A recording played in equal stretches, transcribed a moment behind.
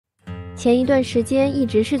前一段时间一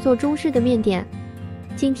直是做中式的面点，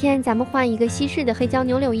今天咱们换一个西式的黑椒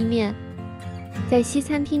牛柳意面。在西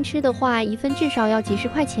餐厅吃的话，一份至少要几十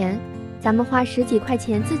块钱，咱们花10几块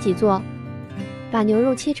钱自己做。把牛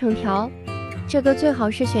肉切成条，这个最好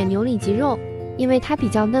是选牛里脊肉，因为它比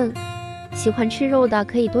较嫩。喜欢吃肉的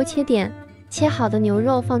可以多切点。切好的牛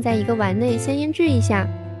肉放在一个碗内，先腌制一下。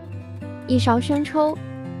1勺生抽，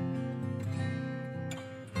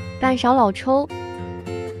半勺老抽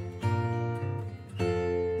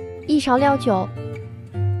，1勺料酒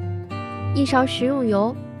，1勺食用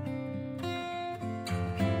油，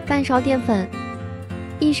半勺淀粉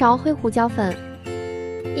，1勺黑胡椒粉，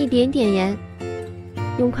一点点盐，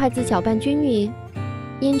用筷子搅拌均匀，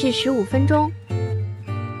腌制15分钟。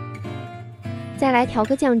再来调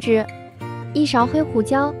个酱汁，1勺黑胡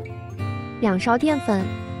椒，2勺淀粉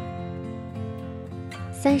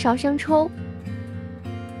，3勺生抽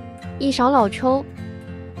，1勺老抽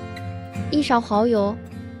，1勺蚝油，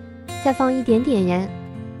再放一点点盐。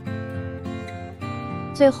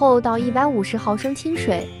最后倒150毫升清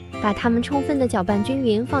水，把它们充分的搅拌均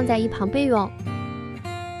匀，放在一旁备用。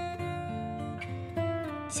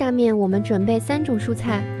下面我们准备3种蔬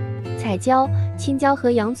菜：彩椒、青椒和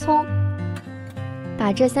洋葱。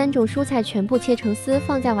把这3种蔬菜全部切成丝，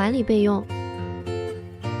放在碗里备用。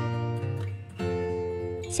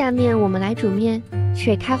下面我们来煮面，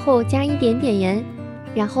水开后加一点点盐，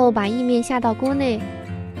然后把意面下到锅内，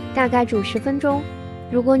大概煮10分钟。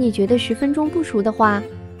如果你觉得10分钟不熟的话，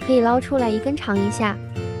可以捞出来一根尝一下，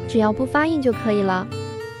只要不发硬就可以了。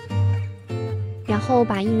然后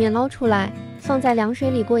把意面捞出来，放在凉水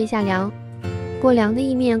里过一下凉，过凉的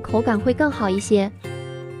意面口感会更好一些，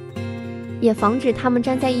也防止它们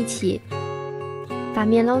粘在一起。把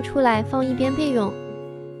面捞出来放一边备用。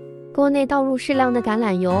锅内倒入适量的橄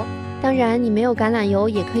榄油，当然你没有橄榄油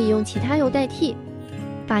也可以用其他油代替。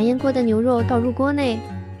把腌过的牛肉倒入锅内，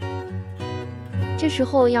这时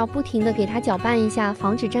候要不停地给它搅拌一下，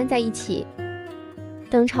防止粘在一起。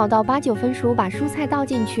等炒到8、9分熟，把蔬菜倒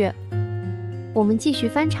进去，我们继续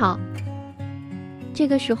翻炒。这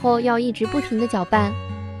个时候要一直不停地搅拌，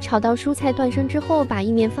炒到蔬菜断生之后，把意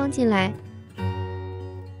面放进来，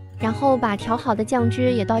然后把调好的酱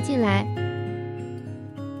汁也倒进来，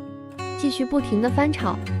继续不停地翻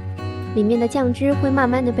炒，里面的酱汁会慢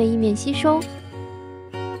慢地被意面吸收。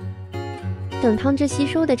等汤汁吸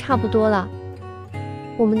收的差不多了，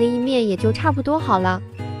我们的意面也就差不多好了。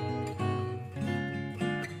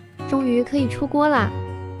终于可以出锅啦！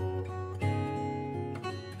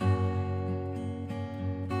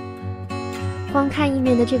光看意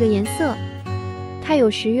面的这个颜色，太有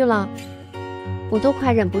食欲了，我都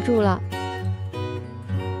快忍不住了。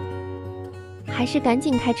还是赶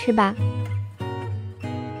紧开吃吧！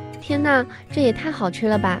天哪，这也太好吃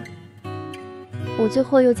了吧！我最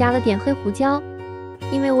后又加了点黑胡椒，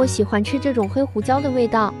因为我喜欢吃这种黑胡椒的味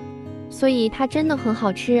道，所以它真的很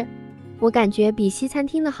好吃。我感觉比西餐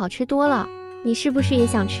厅的好吃多了。你是不是也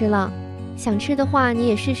想吃了？想吃的话，你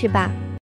也试试吧。